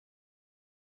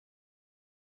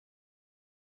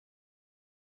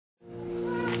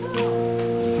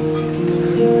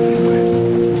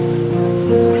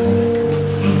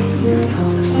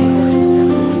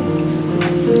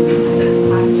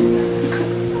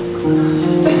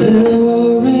There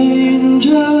are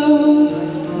angels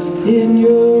in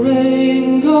your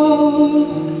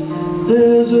angles.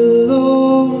 There's a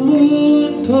low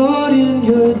moon caught in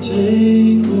your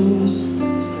tables.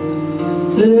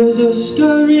 There's a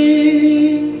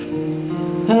stirring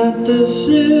at the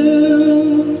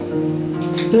sill.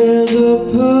 There's a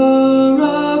purr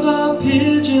of a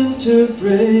pigeon to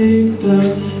break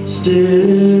the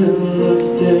still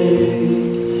of day.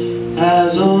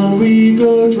 As on we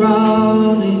go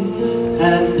drowning,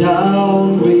 and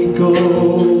down we go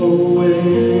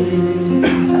away.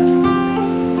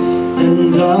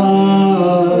 And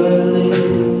darling,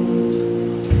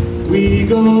 we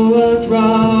go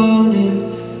a-drowning,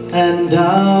 and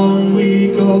down we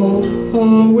go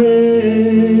away,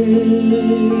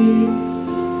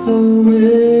 away.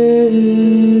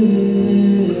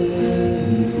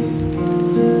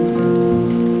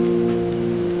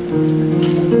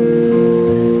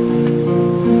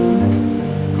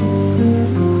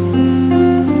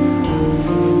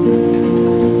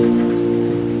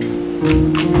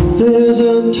 There's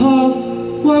a tough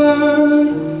word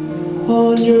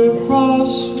on your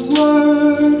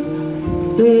crossword.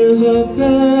 There's a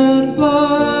bed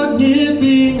bug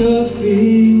nipping a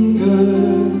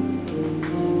finger.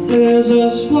 There's a